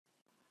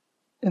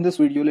In this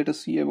video, let us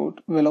see about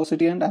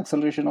velocity and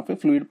acceleration of a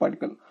fluid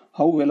particle,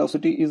 how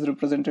velocity is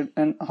represented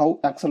and how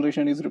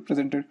acceleration is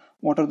represented,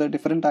 what are the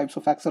different types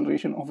of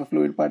acceleration of a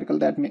fluid particle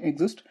that may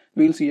exist.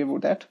 We'll see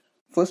about that.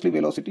 Firstly,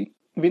 velocity.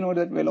 We know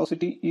that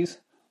velocity is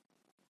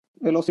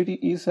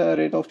a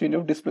rate of change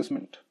of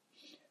displacement.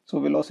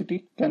 So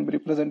velocity can be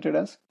represented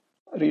as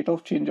rate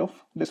of change of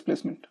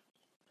displacement.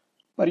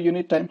 Per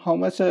unit time, how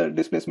much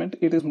displacement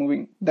it is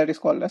moving, that is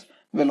called as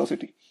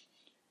velocity.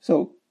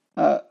 So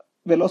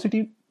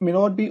velocity may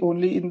not be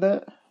only in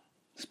the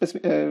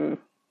specific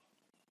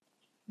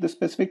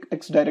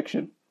x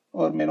direction,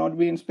 or may not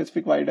be in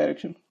specific y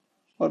direction,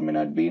 or may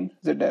not be in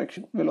z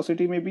direction.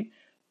 Velocity may be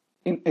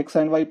in x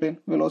and y plane,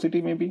 velocity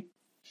may be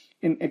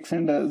in x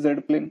and z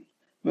plane,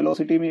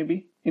 velocity may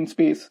be in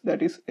space,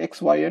 that is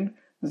x, y and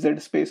z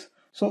space.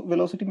 So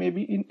velocity may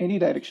be in any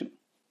direction,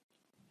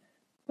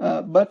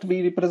 but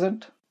we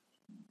represent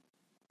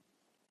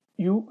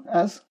u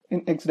as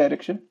in x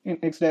direction. In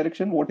x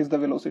direction, what is the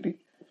velocity?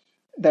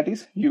 That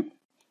is u,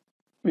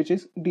 which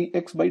is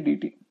dx by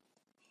dt.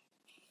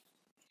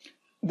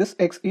 This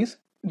x is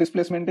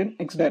displacement in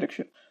x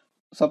direction.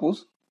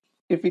 Suppose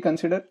if we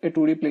consider a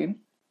 2D plane,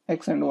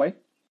 x and y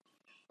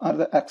are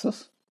the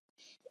axes.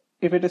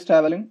 If it is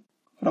traveling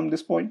from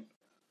this point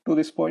to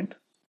this point,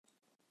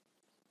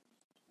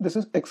 this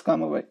is x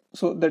comma y.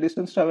 So the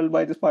distance traveled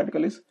by this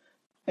particle is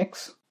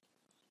x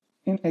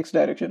in x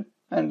direction,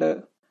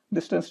 and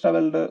distance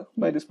traveled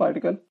by this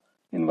particle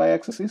in y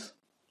axis is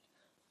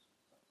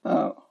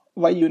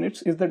y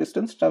units is the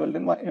distance traveled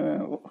in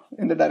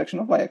in the direction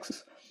of y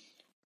axis.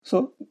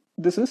 So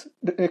this is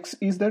the x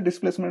is the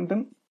displacement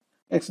in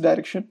x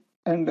direction,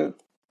 and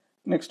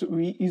next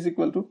v is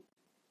equal to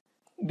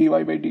dy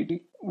by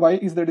dt. Y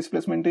is the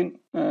displacement in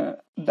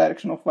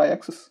direction of y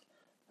axis,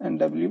 and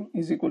w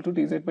is equal to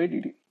dz by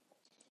dt.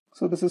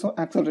 So this is how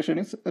acceleration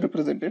is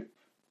represented.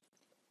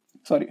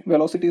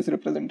 Velocity is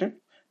represented,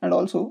 and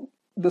also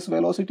this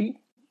velocity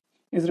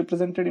is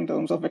represented in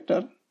terms of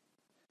vector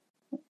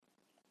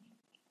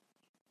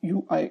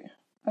ui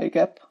I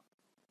cap,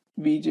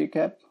 vj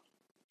cap,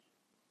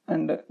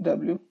 and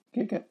w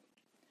k cap.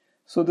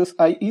 So this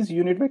I is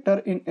unit vector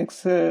in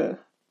x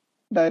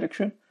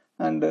direction,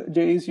 and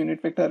j is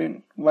unit vector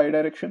in y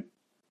direction.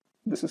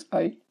 This is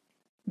I,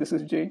 this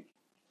is j,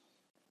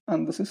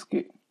 and this is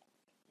k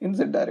in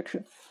z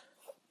direction.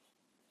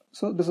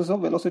 So this is how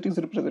velocity is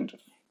represented.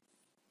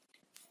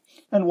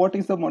 And what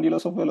is the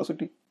modulus of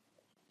velocity?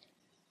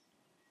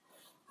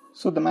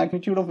 So the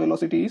magnitude of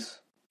velocity is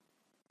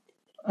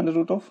under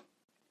root of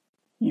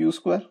u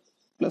square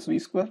plus v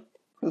square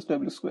plus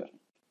w square.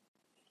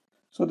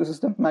 So this is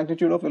the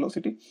magnitude of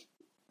velocity,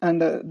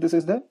 and this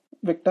is the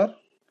vector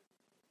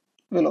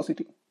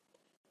velocity.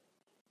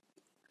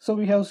 So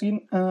we have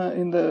seen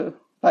in the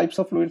types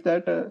of fluids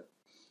that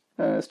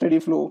steady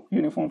flow,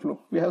 uniform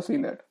flow, we have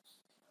seen that.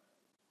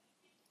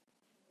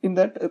 In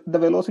that the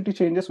velocity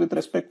changes with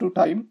respect to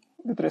time,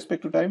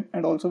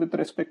 and also with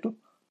respect to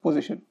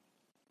position.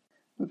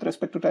 With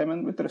respect to time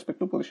and with respect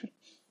to position.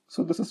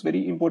 So this is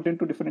very important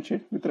to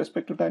differentiate with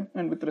respect to time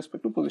and with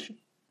respect to position.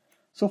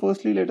 So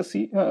firstly, let us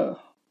see how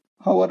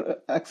our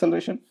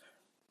acceleration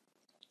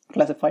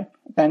classified: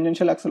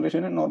 tangential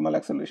acceleration and normal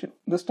acceleration.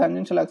 This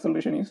tangential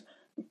acceleration is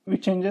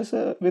which changes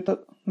with a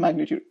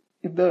magnitude.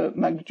 If the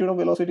magnitude of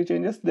velocity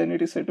changes, then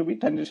it is said to be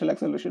tangential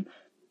acceleration.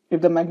 If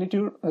the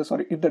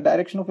if the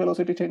direction of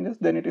velocity changes,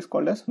 then it is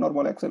called as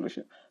normal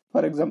acceleration.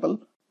 For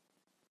example,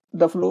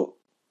 the flow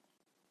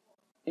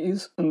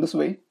is in this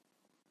way.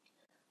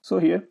 So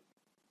here,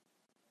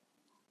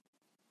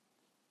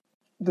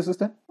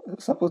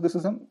 suppose this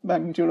is the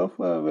magnitude of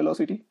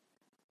velocity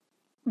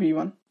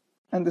v1,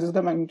 and this is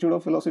the magnitude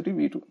of velocity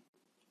v2.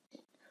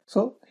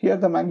 So here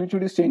the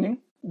magnitude is changing.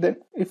 Then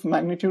if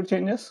magnitude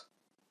changes,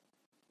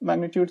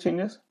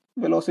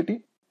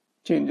 velocity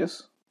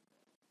changes,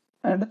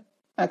 and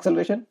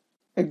acceleration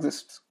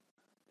exists.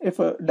 If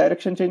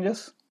direction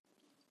changes,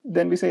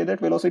 then we say that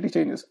velocity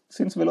changes.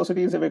 Since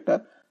velocity is a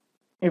vector,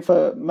 if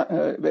a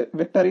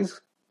vector is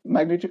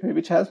magnitude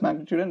which has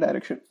magnitude and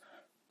direction,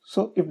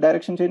 so if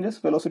direction changes,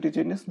 velocity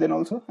changes, then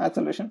also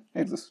acceleration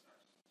exists.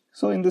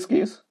 So in this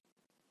case,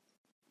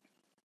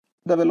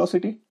 the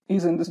velocity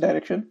is in this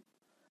direction,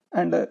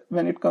 and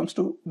when it comes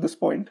to this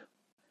point,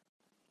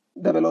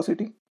 the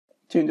velocity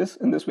changes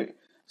in this way.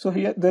 So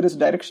here there is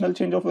directional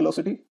change of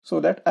velocity, so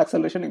that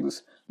acceleration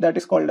exists. That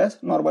is called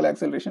as normal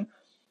acceleration.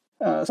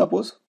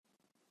 Suppose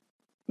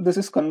this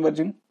is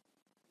converging.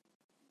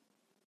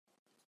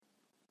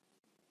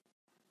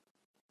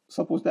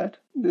 Suppose that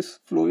this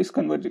flow is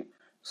converging.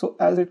 So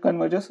as it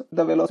converges,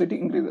 the velocity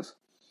increases.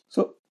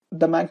 So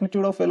the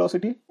magnitude of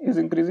velocity is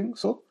increasing,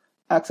 so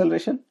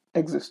acceleration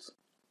exists.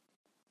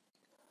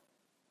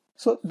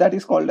 So that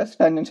is called as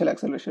tangential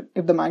acceleration.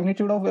 If the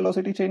magnitude of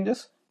velocity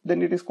changes,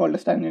 then it is called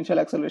as tangential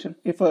acceleration.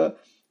 If a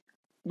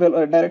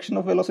direction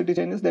of velocity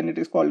changes, then it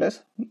is called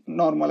as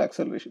normal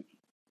acceleration.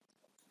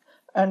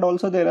 And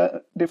also there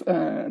are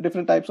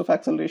different types of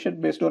acceleration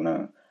based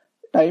on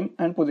time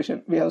and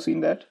position. We have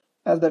seen that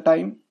as the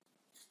time,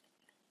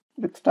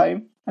 with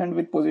time and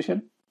with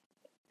position,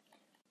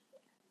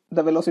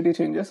 the velocity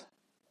changes.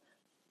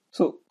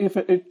 So if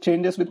it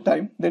changes with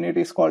time, then it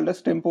is called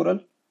as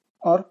temporal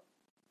or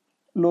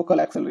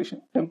local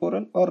acceleration.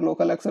 Temporal or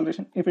local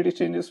acceleration. If it is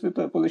changes with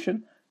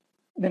position,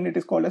 then it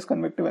is called as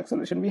convective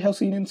acceleration. We have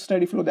seen in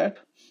steady flow that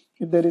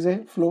if there is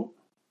a flow,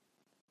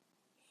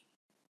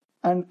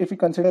 and if we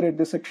consider at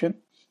this section,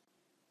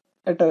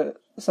 at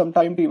some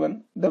time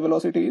t1, the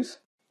velocity is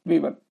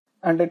v1,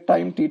 and at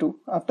time t2,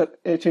 after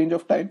a change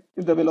of time,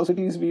 if the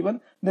velocity is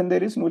v1, then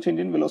there is no change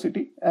in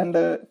velocity, and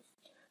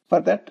for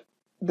that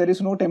there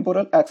is no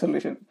temporal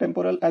acceleration.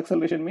 Temporal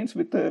acceleration means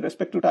with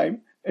respect to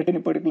time at any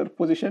particular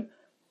position,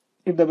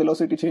 if the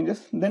velocity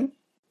changes, then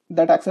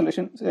that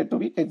acceleration is said to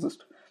be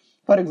exist.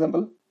 For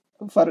example,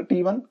 for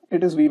t1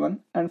 it is v1,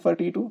 and for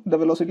t2 the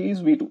velocity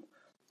is v2.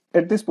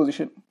 At this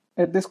position,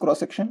 at this cross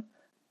section,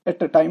 at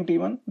the time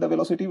t1 the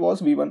velocity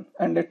was v1,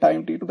 and at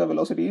time t2 the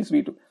velocity is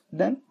v2.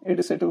 Then it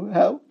is said to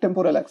have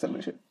temporal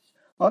acceleration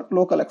or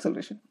local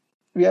acceleration.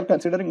 We are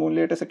considering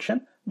only at a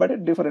section, but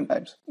at different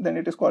times. Then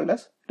it is called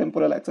as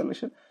temporal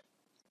acceleration.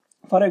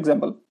 For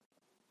example,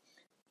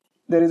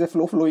 there is a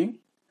flow flowing,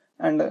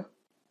 and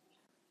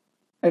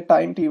at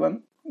time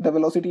t1 the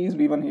velocity is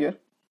v1 here,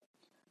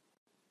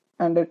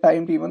 and at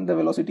time t1 the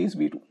velocity is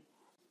v2.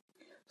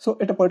 So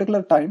at a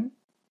particular time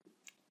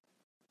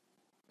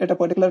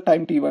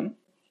t1,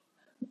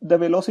 the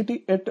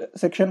velocity at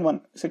section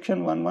 1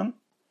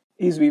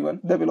 is v1,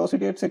 the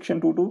velocity at section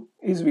 2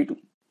 is v2.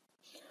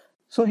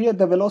 So here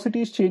the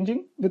velocity is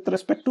changing with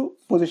respect to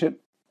position.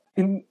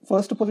 In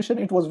first position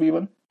it was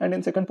v1, and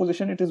in second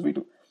position it is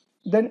v2.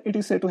 Then it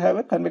is said to have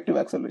a convective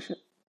acceleration.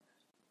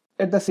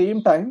 At the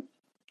same time,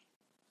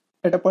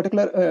 at a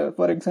particular,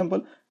 for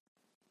example,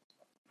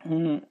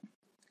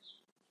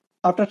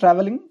 after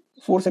traveling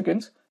 4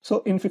 seconds,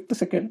 so in 5th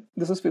second,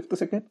 this is 5th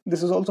second,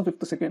 this is also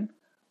 5th second,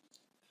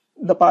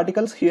 the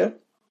particles here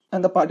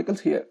and the particles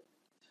here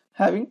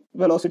having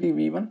velocity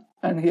v1,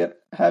 and here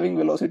having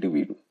velocity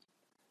v2.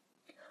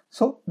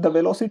 So the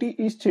velocity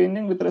is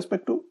changing with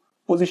respect to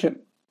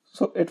position.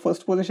 So at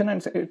first position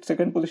and at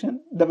second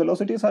position, the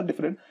velocities are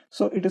different.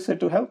 So it is said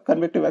to have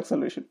convective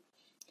acceleration.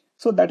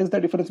 So that is the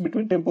difference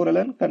between temporal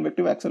and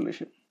convective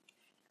acceleration.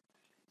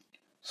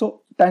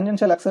 So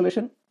tangential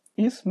acceleration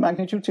is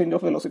magnitude change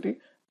of velocity,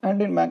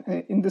 and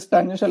in this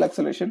tangential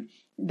acceleration,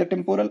 the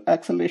temporal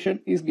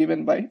acceleration is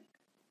given by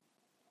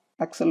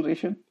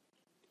acceleration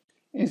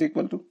is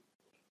equal to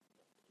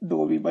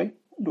dou v by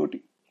dou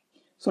t.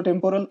 So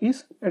temporal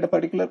is at a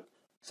particular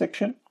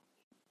section,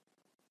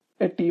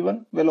 at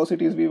t1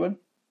 velocity is v1,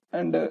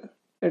 and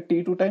at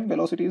t2 time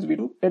velocity is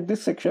v2 at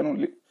this section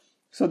only.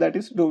 So that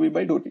is dou v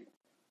by dou t.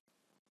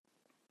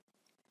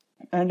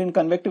 And in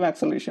convective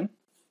acceleration,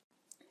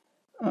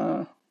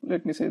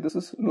 let me say this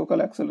is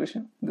local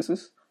acceleration, this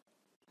is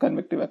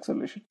convective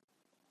acceleration.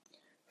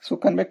 So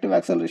convective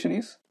acceleration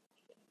is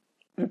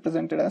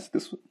represented as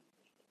this.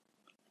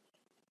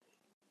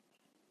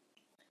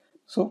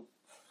 So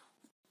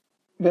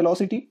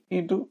velocity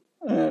into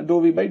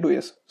dou v by dou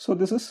s. So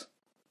this is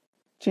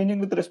changing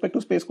with respect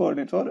to space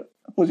coordinates or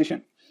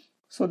position.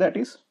 So that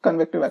is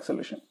convective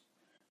acceleration.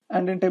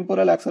 And in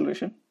temporal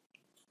acceleration,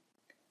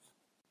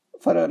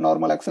 for a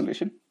normal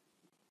acceleration,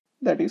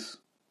 that is,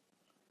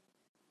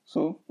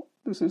 so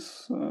this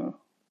is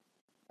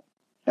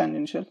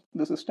tangential,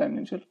 this is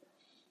tangential.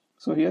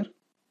 So here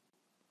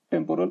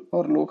temporal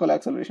or local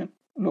acceleration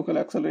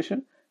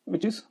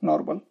which is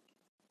normal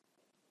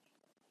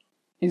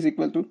is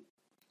equal to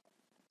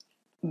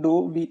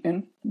dou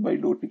vn by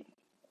dou t.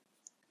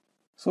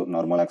 So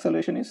normal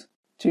acceleration is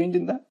change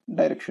in the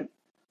direction.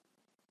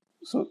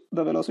 So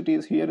the velocity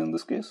is here in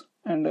this case,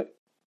 and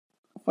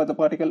for the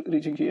particle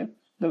reaching here,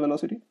 the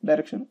velocity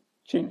direction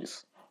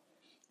changes.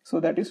 So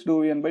that is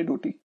dou vn by dou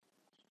t.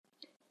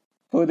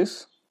 For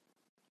this,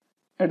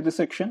 at this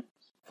section,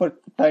 for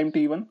time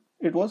t1,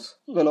 it was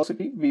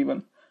velocity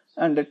v1,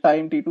 and at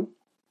time t2,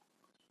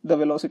 the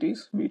velocity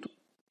is v2.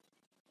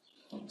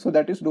 So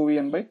that is dou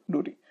vn by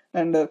dou t.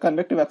 And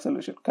convective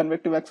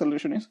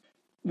acceleration is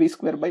v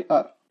square by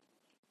r.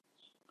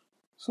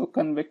 So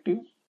convective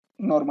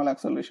normal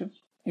acceleration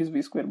is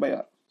v square by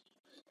r.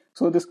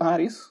 So this r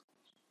is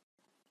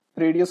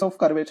radius of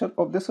curvature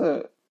of this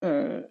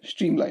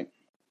streamline.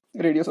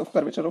 Radius of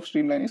curvature of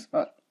streamline is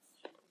r.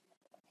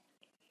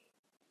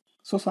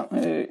 So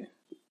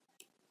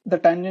the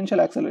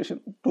tangential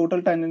acceleration,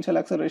 total tangential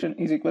acceleration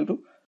is equal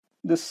to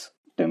this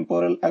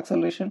temporal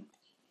acceleration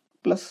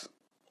plus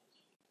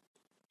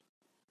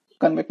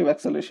convective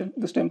acceleration.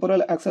 This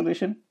temporal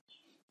acceleration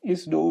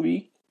is dou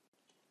v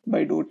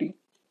by dou t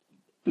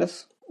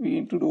plus v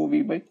into dou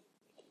v by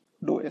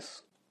dou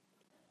s.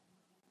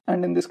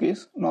 And in this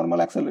case,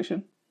 normal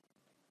acceleration,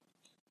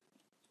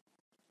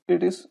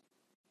 it is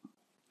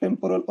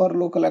temporal or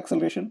local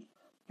acceleration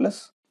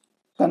plus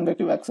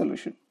convective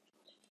acceleration.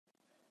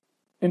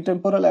 In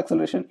temporal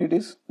acceleration, it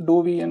is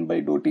dou vn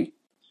by dou t,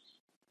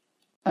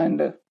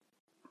 and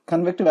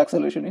convective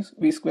acceleration is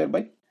v square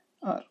by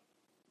r.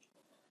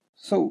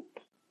 So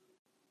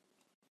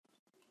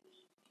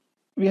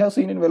we have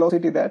seen in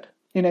velocity that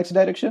in x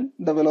direction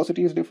the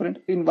velocity is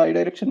different, in y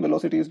direction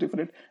velocity is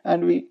different,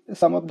 and we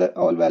sum up the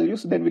all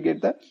values, then we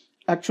get the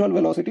actual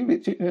velocity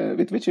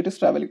with which it is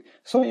traveling.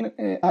 So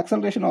in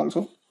acceleration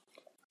also,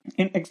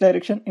 in x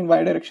direction, in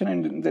y direction,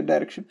 and in z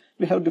direction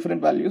we have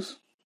different values.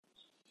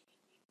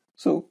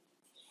 So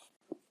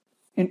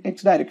in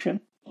x direction,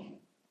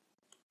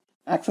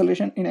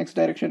 acceleration in x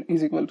direction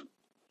is equal to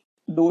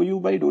dou u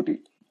by dou t.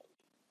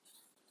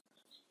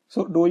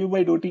 So dou u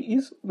by dou t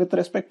is with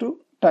respect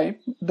to time,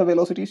 the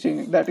velocity is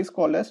changing. That is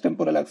called as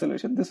temporal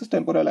acceleration. This is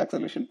temporal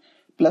acceleration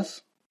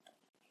plus.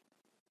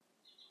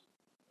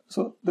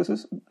 So this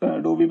is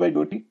dou v by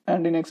dou t,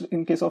 and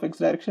in case of x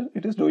direction,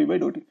 it is dou v by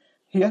dou t.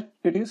 Here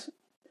it is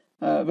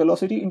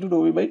velocity into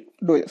dou v by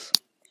dou s.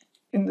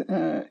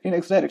 In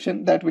x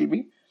direction, that will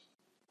be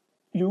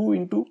u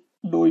into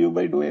dou u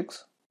by dou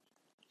x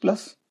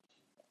plus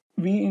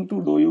v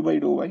into dou u by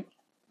dou y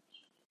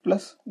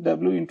plus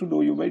w into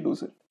dou u by dou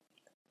z.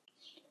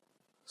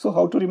 So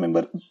how to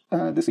remember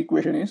this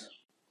equation is,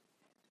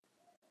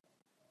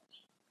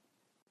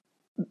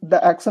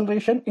 the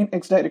acceleration in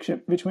x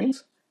direction, which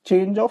means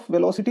change of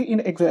velocity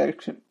in x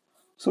direction.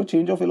 So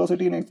change of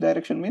velocity in x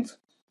direction means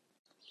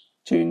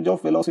change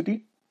of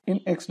velocity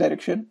in x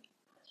direction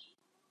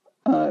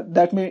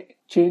that may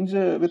change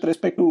with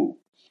respect to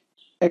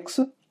x,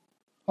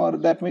 or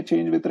that may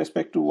change with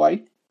respect to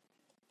y,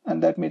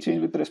 and that may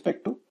change with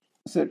respect to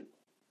z.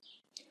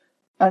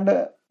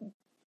 And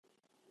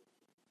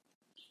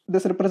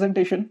this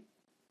representation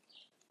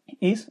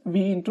is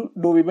v into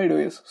dou v by dou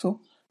s. So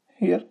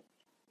here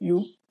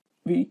u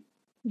v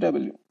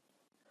w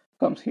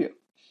comes here.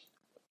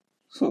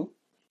 So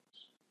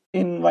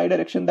in y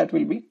direction that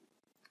will be,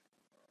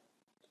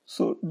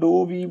 so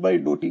dou v by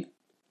dou t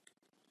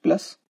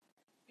plus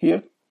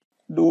here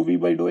dou v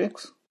by dou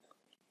x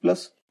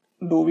plus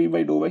dou v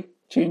by dou y,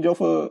 change of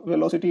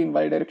velocity in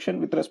y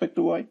direction with respect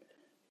to y,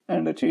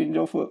 and a change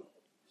of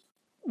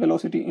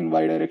velocity in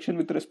y direction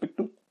with respect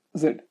to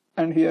z.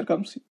 And here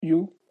comes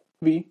u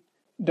v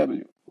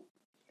w.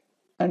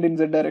 And in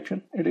z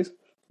direction it is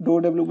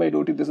dou w by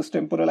dou t, this is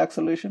temporal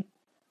acceleration,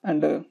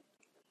 and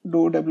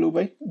dou w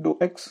by dou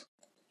x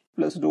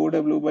plus dou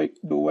w by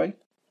dou y,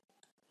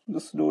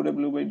 this dou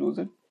w by dou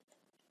z,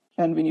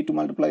 and we need to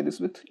multiply this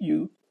with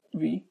u,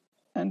 v,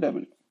 and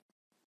w.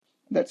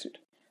 That's it.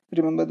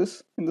 Remember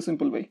this in the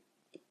simple way.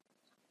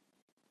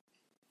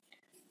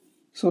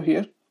 So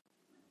here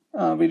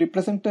we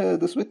represent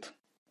this with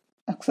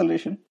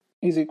acceleration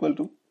is equal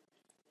to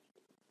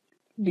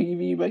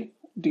dv by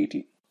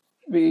dt.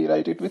 We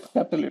write it with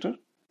capital letter.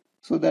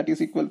 So that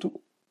is equal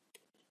to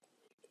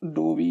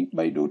dou v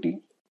by dou t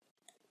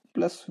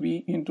plus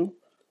v into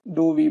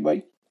dou v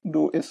by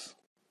dou s.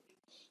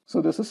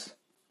 So this is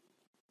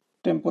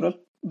temporal,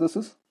 this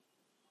is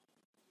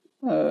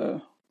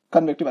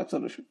convective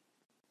acceleration.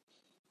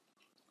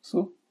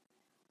 So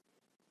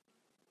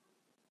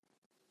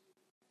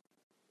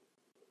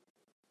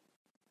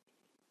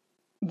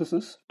this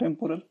is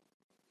temporal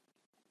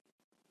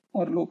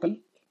or local,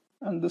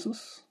 and this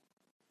is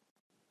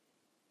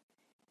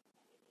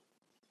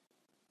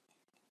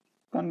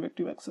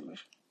convective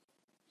acceleration.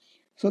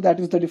 So that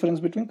is the difference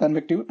between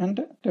convective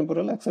and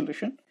temporal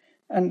acceleration.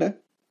 And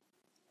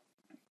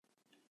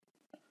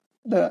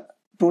the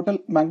total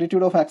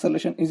magnitude of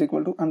acceleration is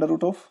equal to under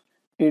root of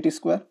at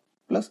square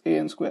plus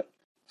an square.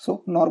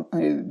 So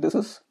this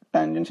is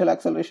tangential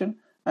acceleration,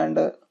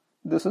 and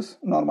this is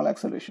normal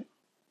acceleration.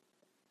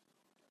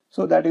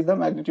 So that is the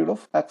magnitude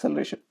of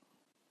acceleration.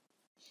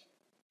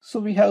 So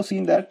we have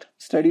seen that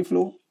steady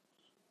flow,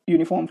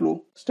 uniform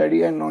flow,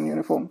 steady and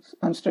non-uniform,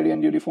 unsteady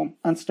and uniform,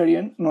 unsteady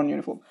and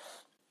non-uniform.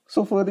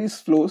 So for these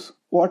flows,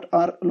 what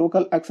are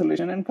local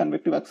acceleration and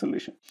convective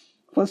acceleration?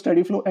 For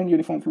steady flow and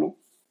uniform flow,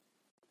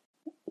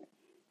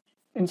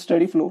 in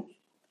steady flow,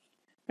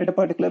 at a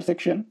particular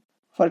section,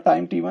 for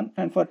time t1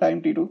 and for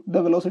time t2,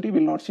 the velocity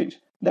will not change.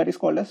 That is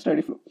called as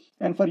steady flow.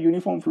 And for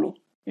uniform flow,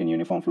 in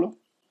uniform flow,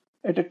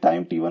 at a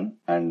time t1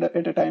 and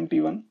at a time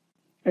t1,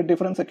 at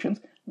different sections,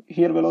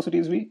 here velocity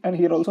is v and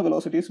here also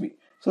velocity is v.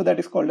 So that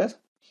is called as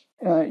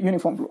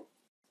uniform flow.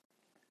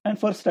 And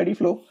for steady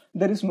flow,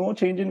 there is no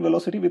change in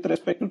velocity with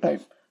respect to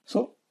time.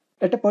 So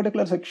at a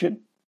particular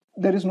section,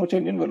 there is no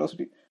change in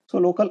velocity. So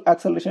local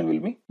acceleration will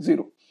be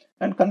 0.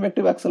 And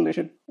convective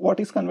acceleration, what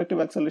is convective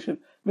acceleration?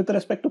 With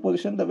respect to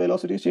position, the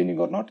velocity is changing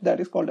or not, that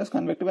is called as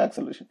convective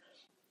acceleration.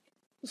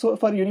 So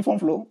for uniform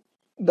flow,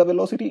 the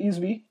velocity is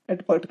v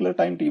at particular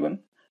time t1,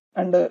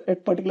 and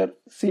at particular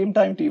same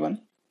time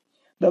t1,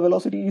 the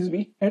velocity is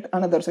v at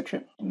another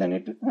section.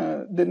 Then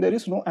there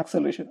is no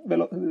acceleration.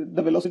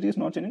 The velocity is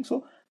not changing,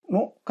 so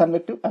no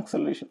convective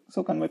acceleration.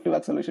 So convective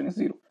acceleration is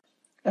 0.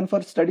 And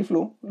for steady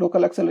flow,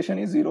 local acceleration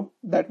is 0,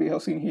 that we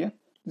have seen here,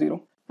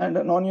 0. And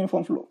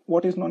non-uniform flow,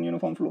 what is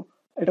non-uniform flow?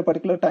 At a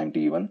particular time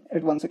t1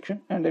 at one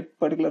section, and at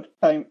particular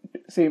time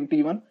same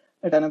t1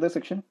 at another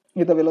section,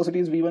 if the velocity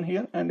is v1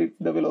 here and if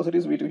the velocity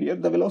is v2 here,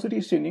 the velocity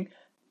is changing,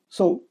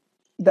 so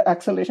the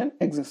acceleration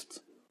exists.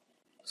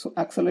 So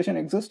acceleration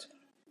exists.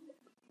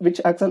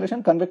 Which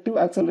acceleration? Convective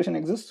acceleration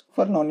exists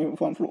for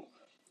non-uniform flow.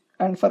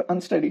 And for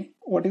unsteady,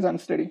 what is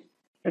unsteady?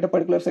 at a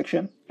particular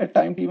section at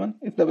time t1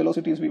 if the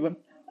velocity is v1,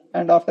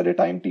 and after a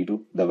time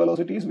t2 the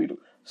velocity is v2.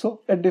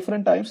 So at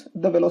different times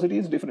the velocity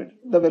is different.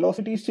 The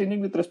velocity is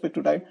changing with respect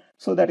to time,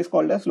 so that is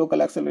called as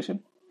local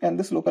acceleration, and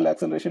this local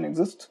acceleration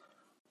exists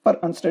for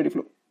unsteady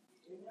flow.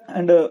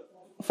 And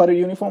for a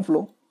uniform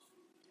flow,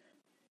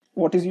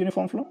 what is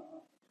uniform flow?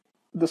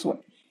 This one.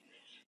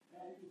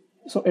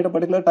 So at a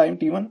particular time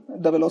t1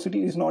 the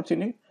velocity is not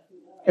changing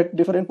at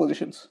different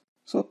positions,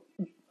 so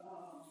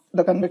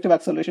the convective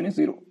acceleration is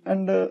 0,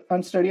 and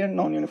unsteady and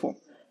non-uniform.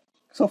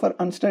 So for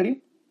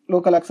unsteady,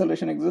 local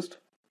acceleration exists,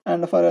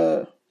 and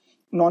for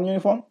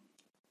non-uniform,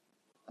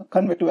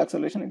 convective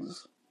acceleration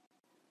exists.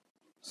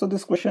 So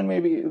this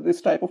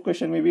type of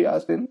question may be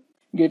asked in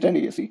GATE and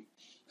ESE.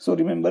 So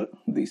remember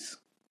this.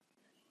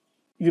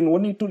 You no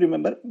need to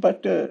remember,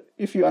 but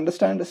if you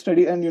understand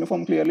steady and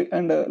uniform clearly,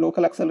 and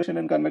local acceleration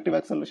and convective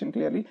acceleration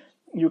clearly,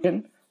 you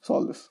can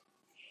solve this.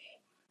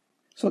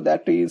 So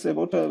that is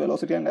about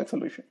velocity and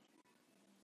acceleration.